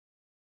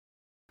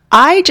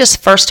I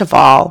just first of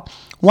all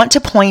want to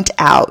point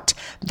out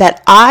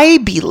that I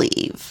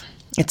believe,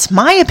 it's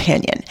my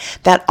opinion,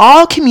 that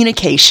all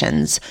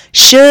communications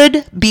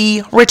should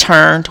be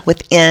returned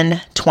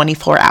within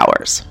 24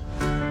 hours.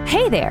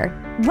 Hey there!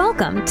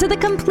 Welcome to the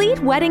Complete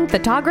Wedding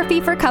Photography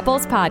for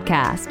Couples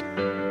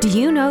podcast. Do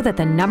you know that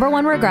the number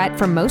one regret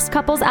for most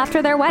couples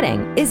after their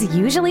wedding is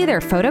usually their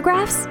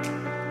photographs?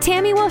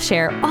 Tammy will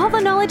share all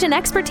the knowledge and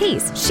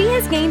expertise she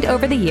has gained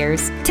over the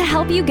years to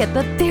help you get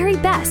the very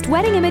best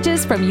wedding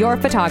images from your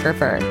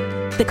photographer.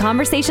 The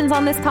conversations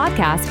on this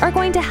podcast are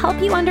going to help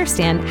you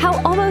understand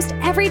how almost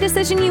every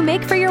decision you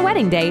make for your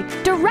wedding day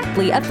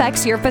directly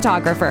affects your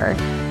photographer.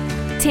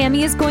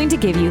 Tammy is going to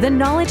give you the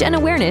knowledge and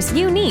awareness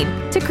you need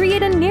to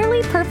create a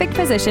nearly perfect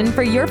position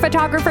for your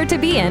photographer to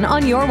be in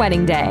on your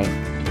wedding day.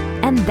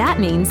 And that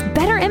means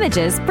better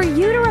images for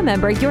you to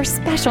remember your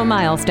special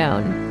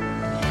milestone.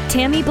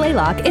 Tammy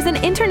Blaylock is an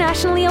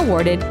internationally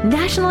awarded,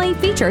 nationally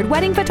featured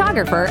wedding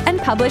photographer and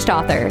published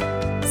author.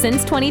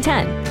 Since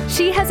 2010,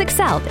 she has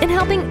excelled in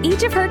helping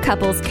each of her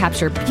couples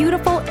capture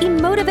beautiful,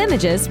 emotive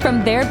images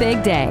from their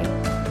big day.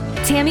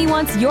 Tammy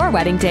wants your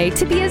wedding day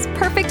to be as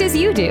perfect as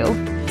you do.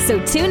 So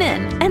tune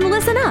in and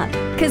listen up,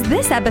 because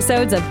this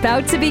episode's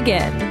about to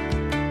begin.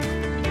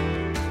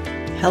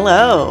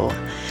 Hello,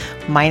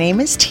 my name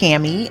is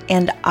Tammy,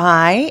 and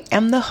I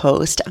am the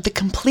host of the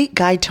Complete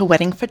Guide to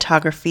Wedding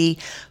Photography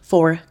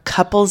for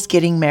Couples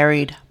Getting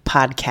Married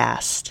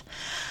podcast.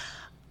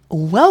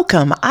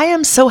 Welcome. I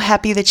am so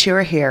happy that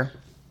you're here.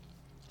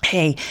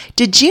 Hey,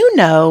 did you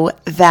know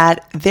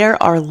that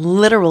there are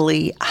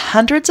literally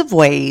hundreds of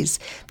ways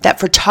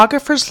that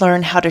photographers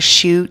learn how to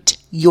shoot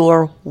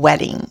your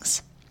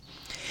weddings?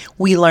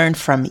 We learn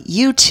from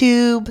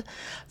YouTube,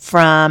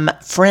 from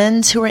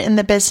friends who are in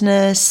the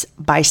business,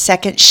 by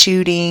second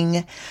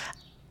shooting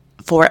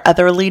for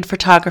other lead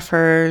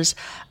photographers,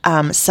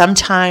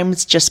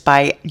 sometimes just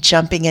by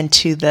jumping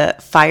into the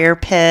fire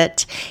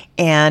pit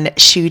and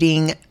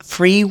shooting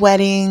free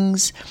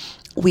weddings.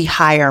 We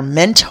hire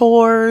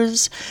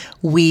mentors,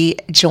 we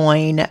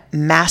join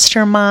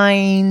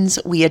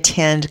masterminds, we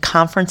attend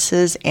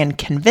conferences and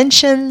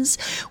conventions,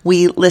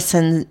 we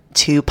listen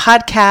to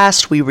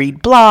podcasts, we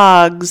read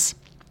blogs.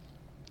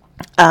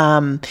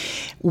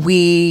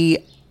 We,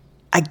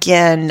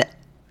 again,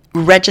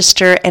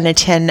 register and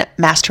attend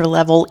master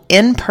level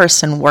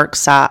in-person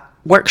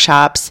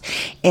workshops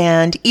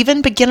and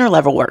even beginner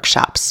level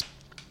workshops.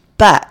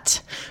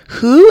 But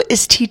who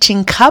is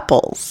teaching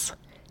couples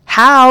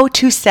how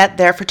to set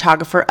their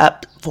photographer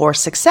up for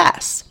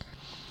success?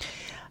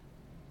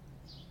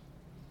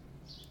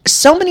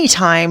 So many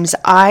times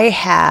I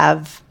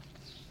have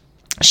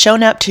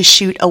shown up to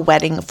shoot a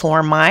wedding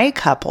for my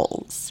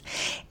couples,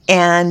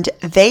 and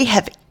they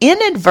have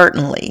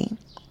inadvertently,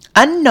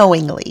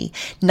 unknowingly,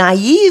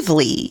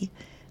 naively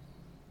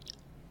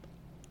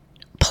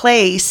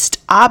placed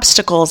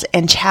obstacles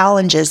and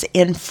challenges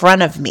in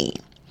front of me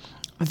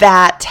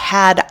that,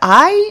 had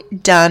I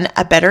done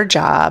a better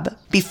job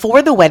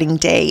before the wedding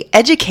day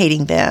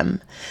educating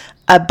them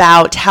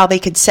about how they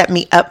could set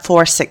me up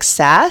for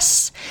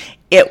success,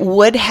 it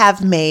would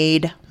have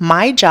made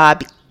my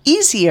job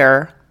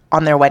easier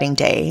on their wedding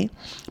day,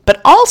 but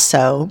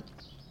also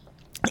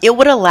it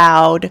would have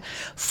allowed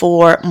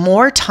for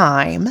more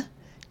time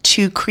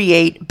to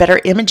create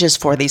better images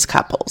for these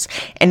couples,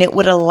 and it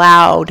would have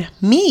allowed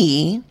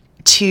me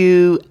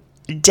to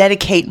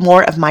dedicate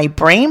more of my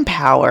brain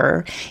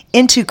power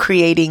into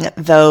creating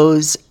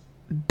those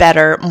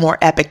better, more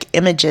epic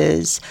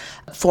images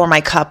for my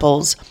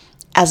couples,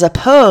 as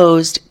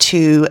opposed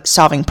to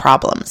solving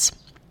problems.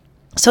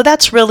 So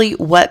that's really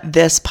what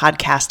this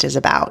podcast is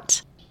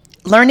about.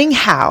 Learning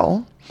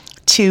how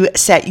to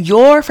set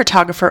your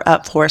photographer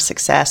up for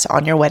success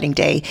on your wedding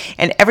day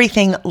and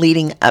everything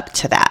leading up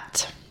to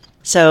that.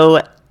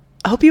 So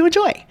I hope you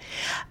enjoy.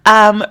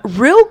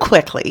 Real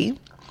quickly,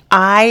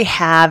 I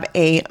have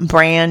a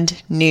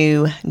brand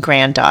new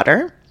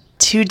granddaughter.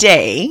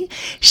 Today,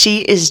 she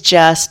is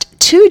just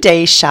 2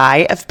 days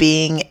shy of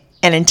being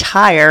an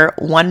entire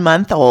 1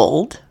 month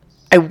old.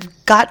 I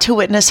got to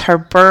witness her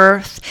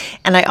birth,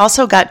 and I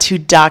also got to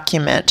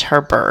document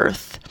her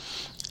birth.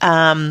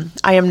 I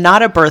am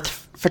not a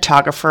birth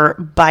photographer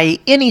by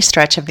any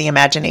stretch of the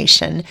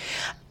imagination,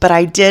 but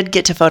I did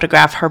get to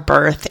photograph her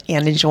birth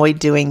and enjoyed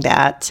doing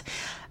that.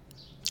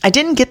 I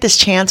didn't get this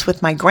chance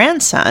with my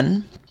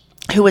grandson,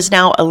 who is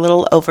now a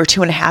little over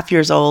 2.5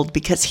 years old,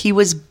 because he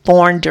was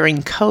born during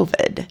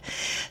COVID.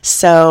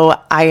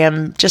 So I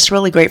am just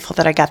really grateful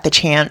that I got the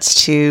chance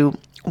to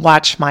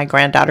watch my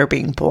granddaughter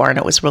being born.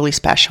 It was really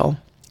special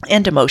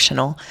and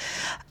emotional.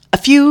 A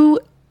few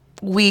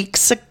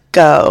weeks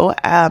ago,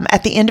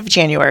 at the end of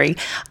January,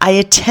 I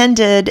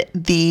attended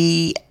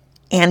the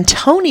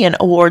Antonian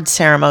Award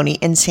ceremony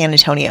in San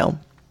Antonio.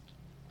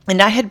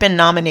 And I had been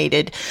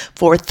nominated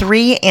for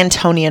 3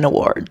 Antonian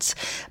Awards: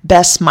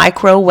 Best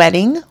Micro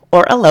Wedding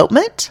or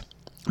Elopement,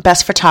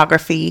 Best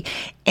Photography,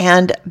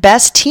 and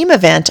Best Team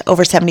Event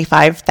over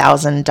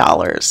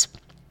 $75,000.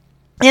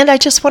 And I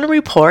just want to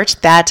report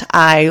that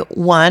I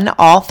won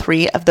all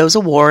 3 of those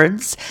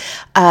awards.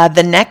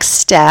 The next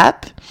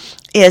step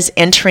is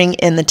entering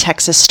in the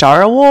Texas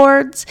Star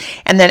Awards,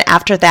 and then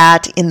after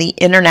that in the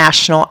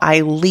International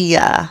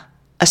ILEA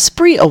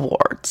Esprit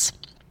Awards.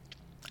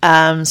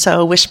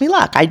 So wish me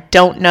luck. I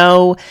don't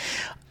know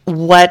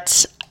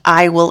what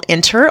I will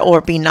enter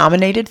or be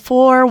nominated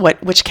for,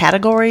 which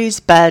categories,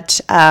 but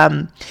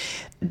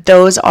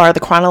those are the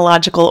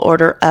chronological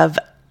order of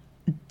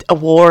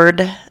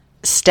award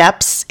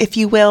steps, if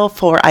you will,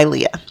 for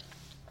ILEA.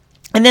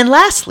 And then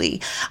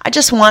lastly, I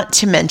just want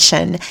to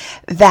mention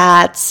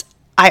that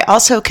I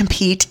also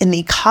compete in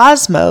the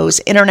Cosmos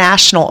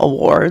International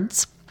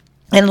Awards.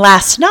 And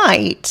last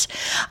night,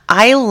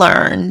 I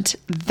learned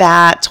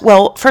that,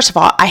 well, first of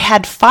all, I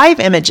had 5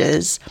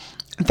 images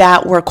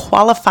that were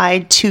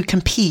qualified to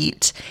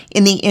compete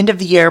in the end of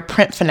the year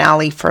print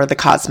finale for the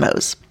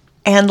Cosmos.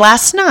 And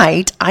last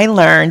night, I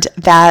learned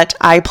that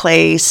I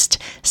placed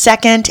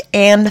 2nd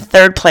and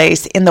 3rd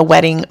place in the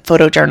wedding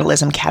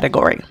photojournalism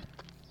category.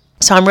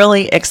 So I'm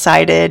really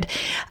excited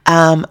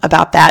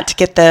about that, to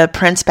get the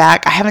prints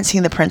back. I haven't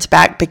seen the prints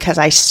back because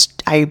I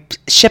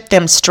shipped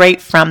them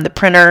straight from the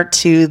printer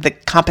to the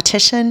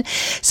competition.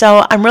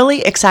 So I'm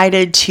really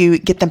excited to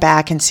get them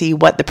back and see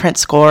what the print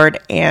scored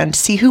and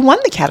see who won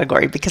the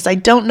category, because I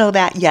don't know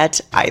that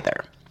yet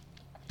either.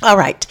 All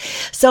right,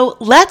 so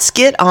let's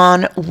get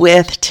on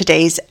with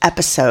today's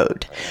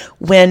episode,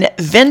 when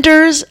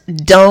vendors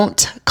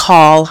don't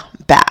call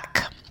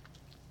back.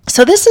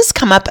 So this has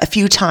come up a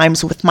few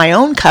times with my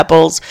own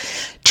couples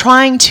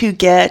trying to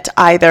get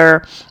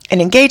either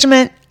an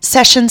engagement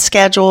session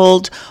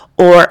scheduled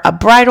or a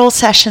bridal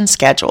session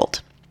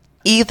scheduled.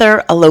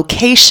 Either a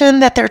location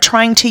that they're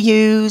trying to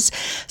use,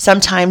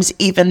 sometimes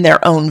even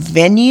their own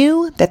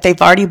venue that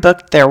they've already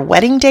booked their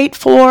wedding date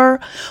for,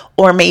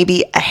 or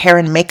maybe a hair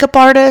and makeup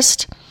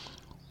artist,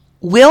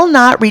 will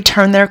not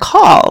return their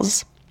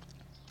calls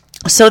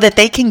so that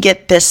they can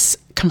get this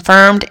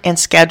confirmed and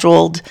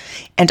scheduled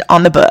and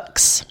on the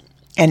books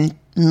and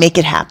make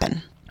it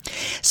happen.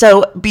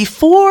 So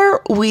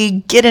before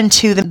we get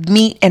into the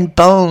meat and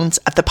bones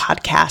of the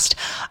podcast,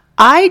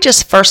 I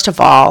just first of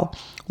all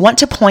want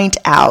to point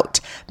out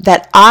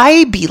that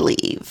I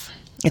believe,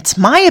 it's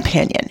my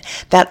opinion,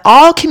 that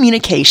all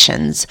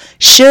communications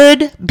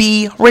should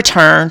be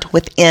returned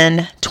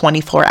within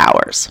 24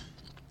 hours.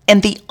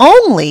 And the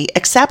only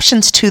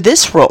exceptions to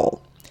this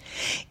rule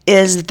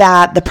is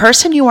that the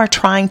person you are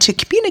trying to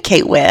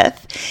communicate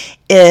with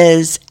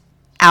is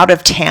out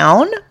of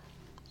town,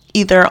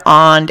 either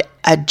on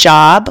a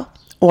job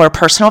or a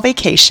personal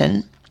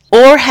vacation,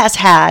 or has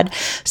had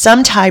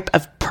some type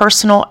of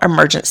personal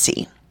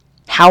emergency.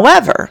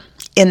 However,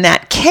 in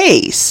that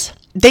case,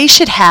 they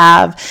should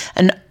have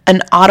an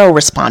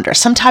autoresponder,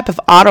 some type of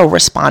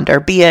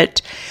autoresponder, be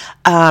it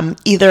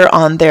either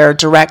on their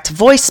direct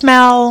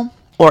voicemail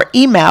or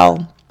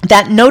email,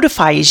 that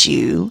notifies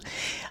you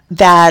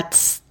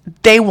that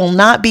they will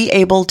not be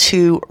able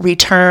to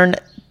return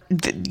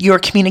your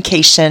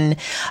communication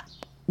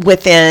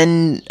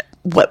within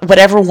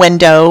whatever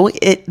window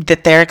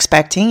that they're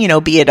expecting,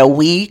 be it a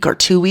week or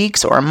 2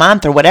 weeks or a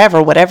month or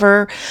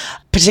whatever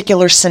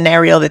particular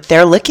scenario that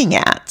they're looking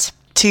at,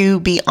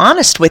 to be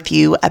honest with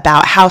you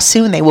about how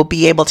soon they will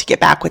be able to get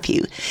back with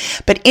you.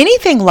 But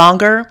anything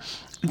longer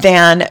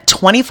than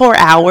 24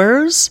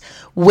 hours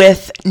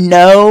with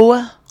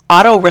no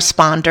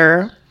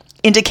autoresponder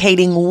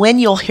indicating when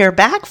you'll hear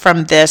back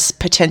from this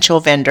potential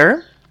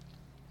vendor,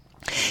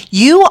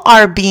 you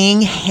are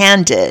being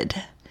handed,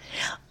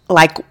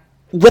 like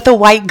with a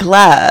white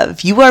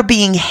glove, you are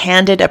being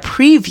handed a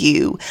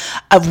preview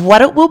of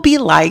what it will be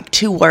like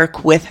to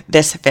work with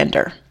this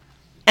vendor.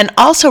 And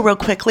also, real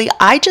quickly,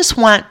 I just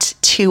want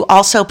to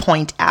also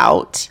point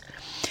out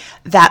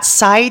that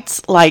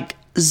sites like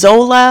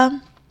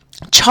Zola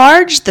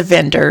charge the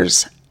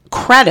vendors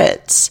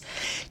credits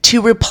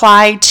to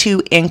reply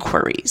to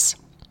inquiries.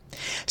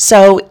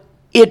 So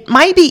it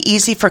might be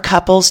easy for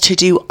couples to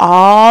do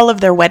all of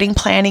their wedding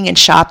planning and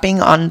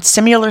shopping on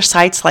similar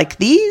sites like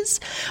these,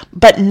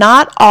 but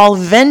not all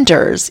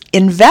vendors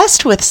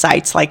invest with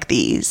sites like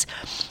these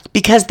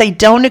because they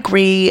don't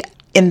agree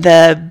in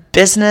the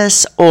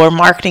business or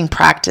marketing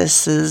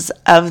practices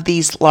of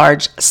these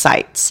large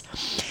sites.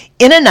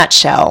 In a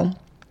nutshell,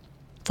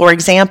 for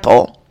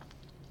example,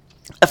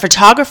 a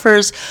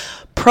photographer's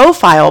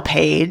profile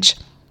page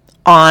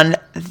on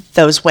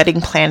those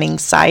wedding planning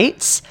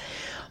sites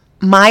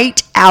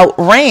might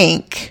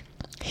outrank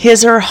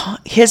his or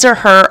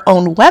her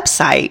own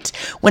website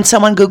when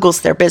someone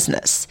Googles their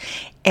business.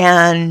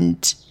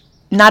 And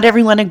not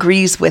everyone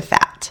agrees with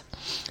that.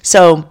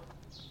 So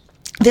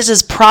this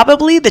is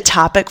probably the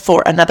topic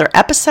for another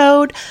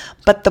episode,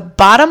 but the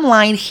bottom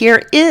line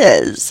here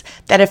is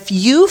that if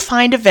you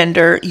find a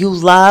vendor you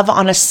love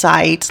on a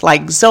site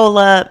like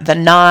Zola, The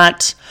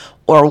Knot,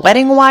 or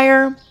Wedding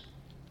Wire,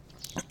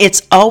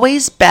 it's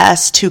always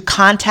best to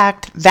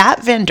contact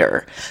that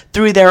vendor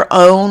through their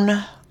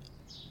own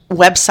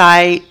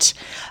website,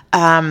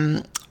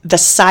 the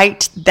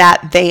site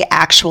that they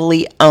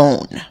actually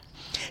own.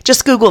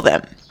 Just Google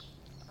them.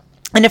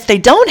 And if they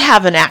don't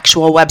have an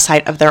actual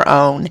website of their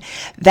own,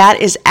 that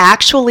is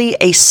actually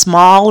a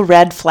small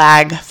red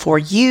flag for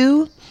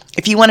you.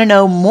 If you want to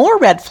know more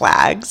red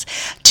flags,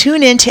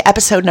 tune in to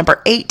episode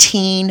number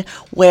 18,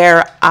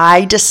 where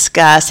I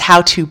discuss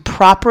how to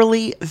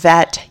properly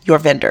vet your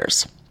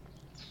vendors.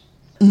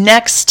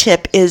 Next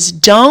tip is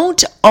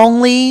don't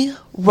only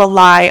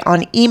rely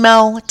on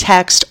email,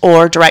 text,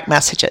 or direct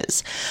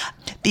messages.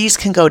 These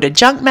can go to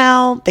junk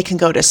mail, they can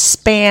go to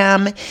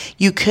spam,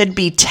 you could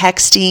be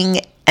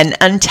texting an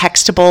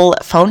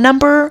untextable phone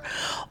number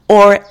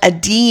or a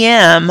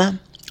DM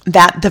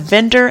that the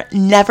vendor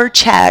never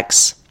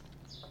checks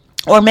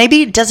or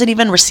maybe doesn't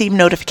even receive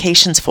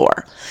notifications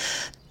for.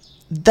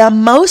 The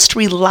most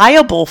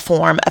reliable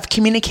form of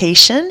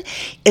communication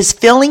is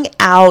filling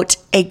out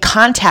a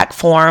contact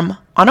form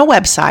on a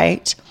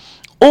website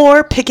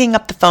or picking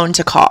up the phone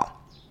to call.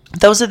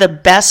 Those are the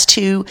best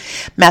two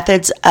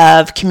methods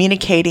of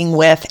communicating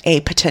with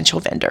a potential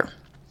vendor.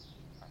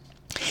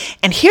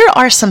 And here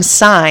are some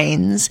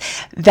signs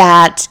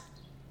that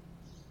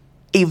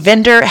a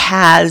vendor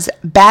has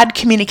bad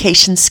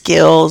communication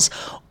skills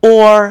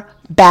or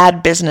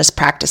bad business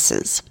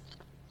practices.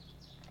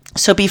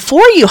 So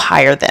before you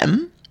hire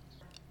them,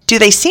 do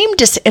they seem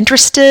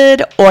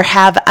disinterested or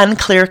have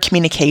unclear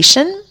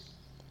communication?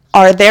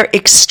 Are there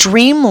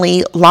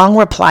extremely long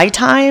reply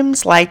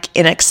times, like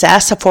in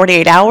excess of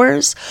 48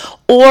 hours,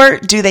 or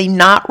do they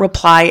not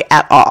reply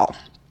at all?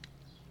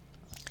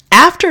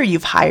 After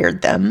you've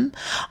hired them,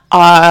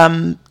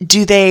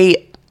 do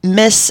they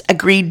miss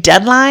agreed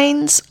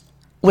deadlines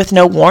with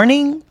no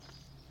warning?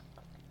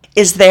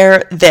 Is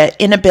there the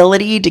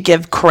inability to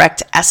give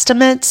correct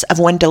estimates of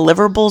when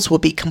deliverables will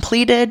be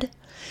completed?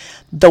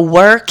 The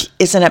work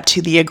isn't up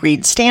to the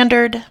agreed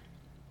standard.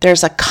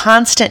 There's a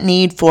constant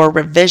need for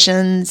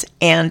revisions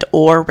and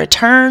or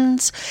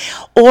returns,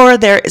 or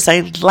there is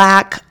a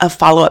lack of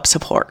follow-up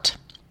support.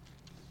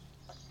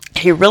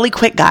 Hey, really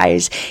quick,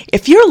 guys,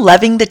 if you're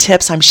loving the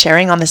tips I'm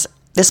sharing on this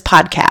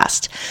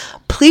podcast,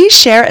 please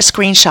share a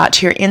screenshot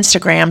to your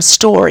Instagram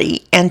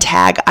story and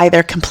tag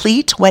either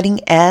Complete Wedding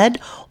Ed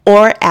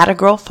or Add a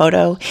Girl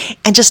Photo.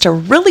 And just a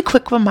really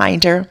quick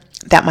reminder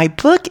that my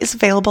book is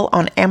available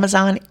on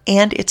Amazon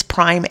and it's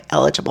Prime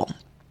eligible.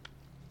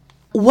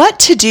 What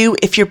to do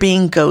if you're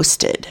being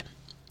ghosted?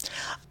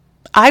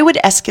 I would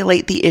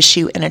escalate the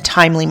issue in a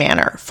timely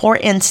manner. For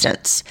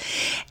instance,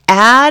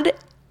 add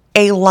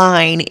a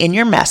line in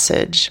your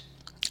message,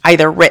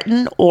 either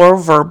written or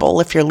verbal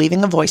if you're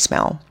leaving a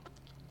voicemail.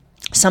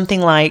 Something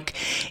like,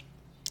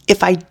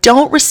 if I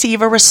don't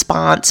receive a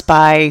response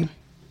by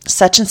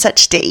such and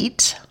such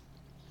date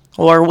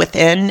or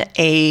within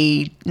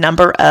a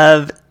number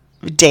of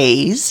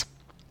days,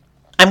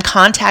 I'm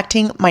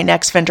contacting my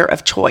next vendor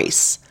of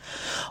choice.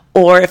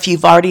 Or if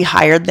you've already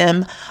hired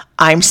them,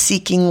 I'm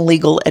seeking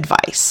legal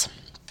advice.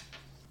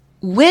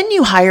 When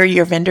you hire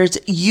your vendors,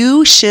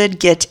 you should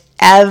get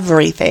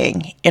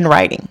everything in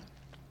writing.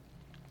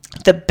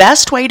 The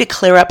best way to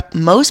clear up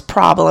most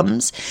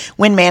problems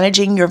when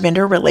managing your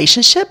vendor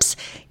relationships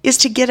is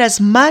to get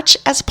as much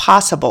as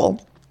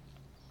possible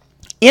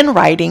in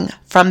writing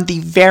from the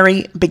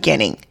very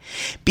beginning,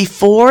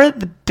 before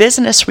the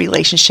business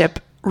relationship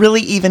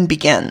really even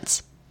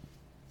begins.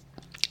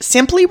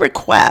 Simply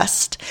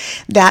request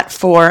that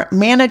for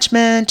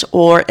management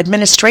or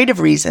administrative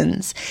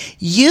reasons,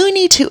 you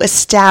need to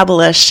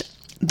establish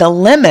the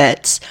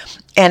limits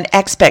and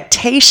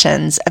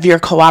expectations of your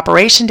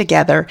cooperation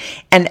together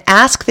and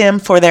ask them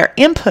for their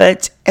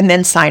input and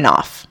then sign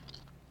off.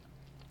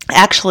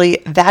 Actually,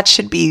 that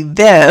should be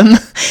them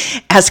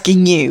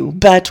asking you,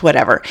 but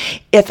whatever.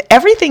 If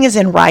everything is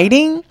in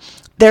writing,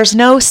 there's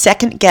no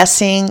second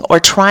guessing or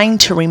trying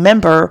to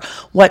remember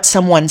what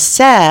someone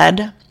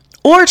said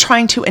or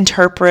trying to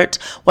interpret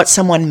what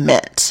someone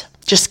meant.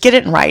 Just get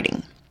it in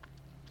writing.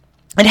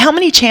 And how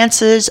many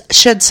chances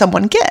should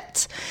someone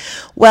get?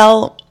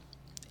 Well,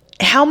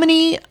 how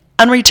many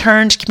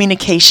unreturned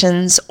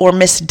communications or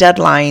missed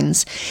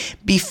deadlines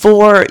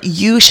before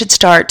you should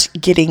start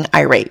getting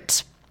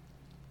irate?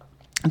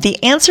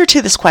 The answer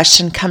to this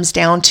question comes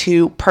down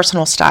to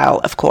personal style,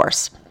 of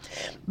course.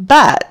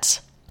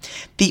 But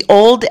the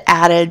old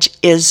adage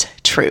is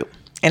true,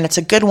 and it's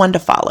a good one to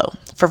follow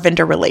for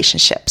vendor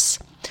relationships.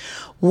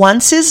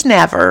 Once is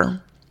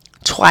never,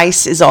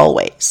 twice is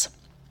always.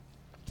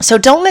 So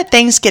don't let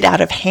things get out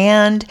of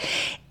hand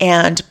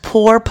and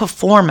poor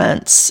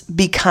performance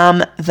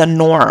become the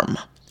norm.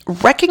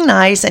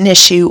 Recognize an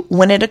issue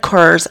when it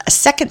occurs a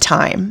second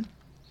time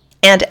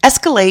and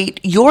escalate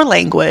your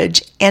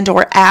language and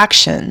or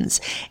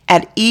actions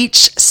at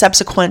each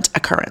subsequent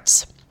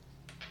occurrence.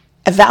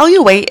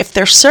 Evaluate if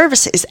their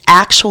service is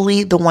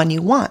actually the one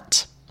you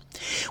want.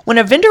 When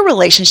a vendor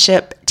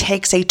relationship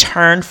takes a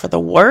turn for the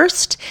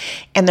worst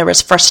and there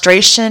is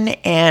frustration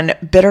and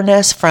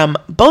bitterness from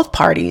both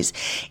parties,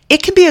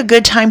 it can be a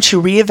good time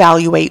to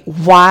reevaluate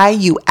why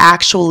you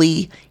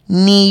actually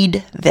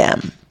need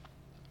them.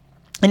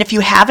 And if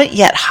you haven't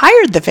yet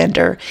hired the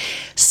vendor,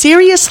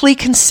 seriously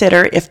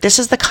consider if this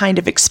is the kind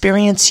of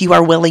experience you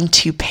are willing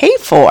to pay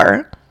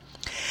for.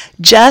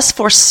 just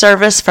for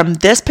service from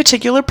this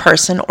particular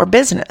person or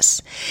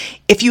business.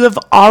 If you have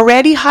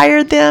already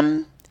hired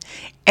them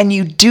and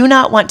you do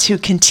not want to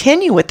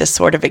continue with this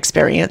sort of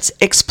experience,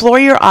 explore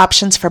your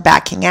options for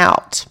backing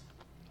out.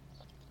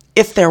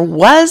 If there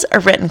was a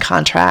written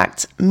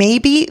contract,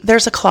 maybe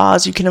there's a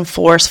clause you can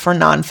enforce for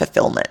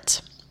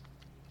non-fulfillment.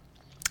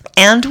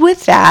 And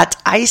with that,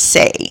 I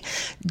say,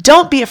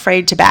 don't be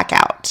afraid to back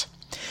out.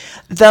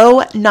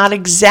 Though not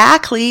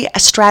exactly a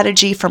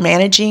strategy for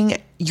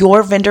managing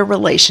your vendor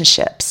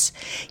relationships,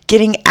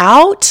 getting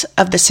out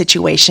of the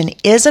situation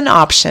is an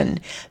option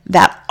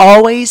that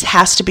always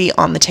has to be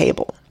on the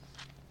table.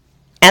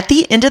 At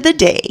the end of the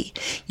day,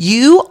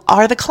 you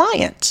are the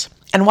client.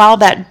 And while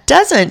that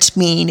doesn't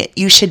mean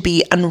you should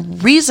be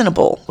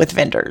unreasonable with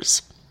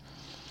vendors,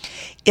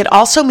 it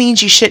also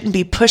means you shouldn't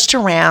be pushed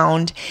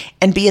around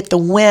and be at the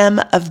whim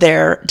of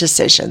their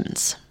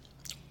decisions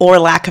or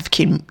lack of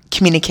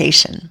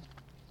communication.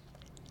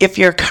 If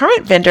your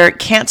current vendor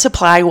can't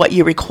supply what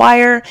you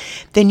require,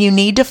 then you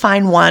need to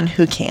find one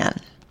who can.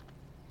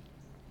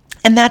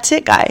 And that's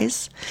it,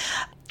 guys.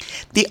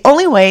 The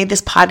only way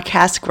this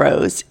podcast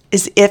grows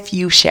is if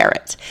you share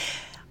it.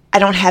 I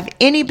don't have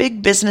any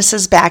big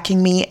businesses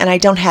backing me, and I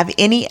don't have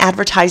any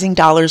advertising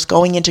dollars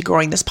going into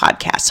growing this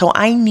podcast. So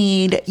I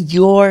need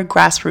your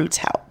grassroots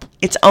help.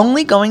 It's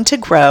only going to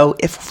grow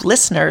if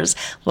listeners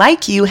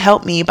like you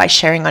help me by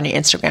sharing on your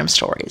Instagram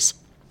stories.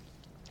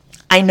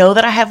 I know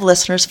that I have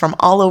listeners from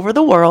all over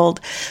the world,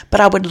 but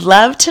I would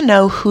love to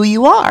know who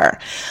you are.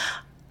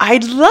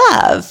 I'd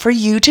love for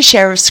you to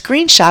share a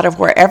screenshot of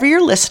wherever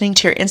you're listening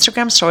to your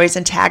Instagram stories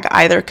and tag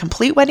either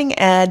Complete Wedding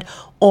Ed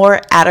or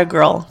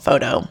 @agirl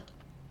photo.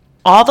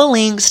 All the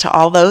links to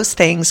all those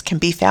things can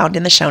be found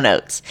in the show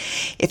notes.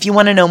 If you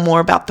want to know more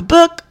about the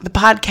book, the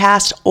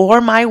podcast, or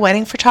my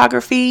wedding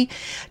photography,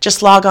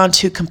 just log on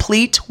to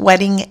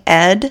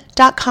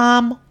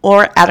CompleteWeddingEd.com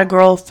or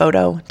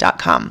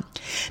 @agirlphoto.com.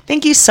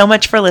 Thank you so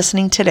much for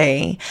listening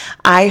today.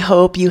 I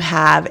hope you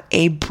have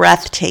a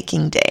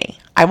breathtaking day.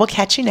 I will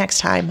catch you next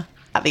time.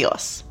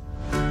 Adios.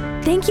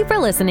 Thank you for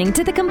listening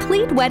to the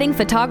Complete Wedding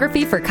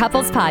Photography for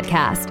Couples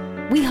podcast.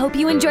 We hope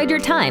you enjoyed your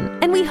time,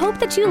 and we hope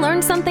that you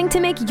learned something to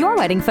make your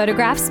wedding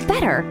photographs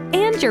better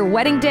and your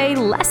wedding day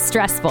less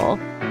stressful.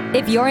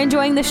 If you're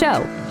enjoying the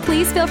show,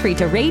 please feel free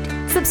to rate,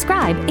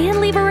 subscribe, and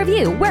leave a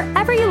review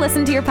wherever you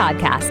listen to your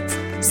podcasts,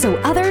 so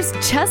others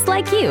just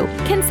like you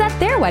can set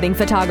their wedding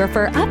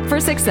photographer up for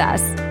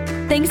success.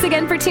 Thanks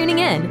again for tuning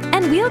in,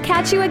 and we'll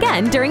catch you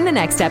again during the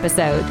next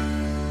episode.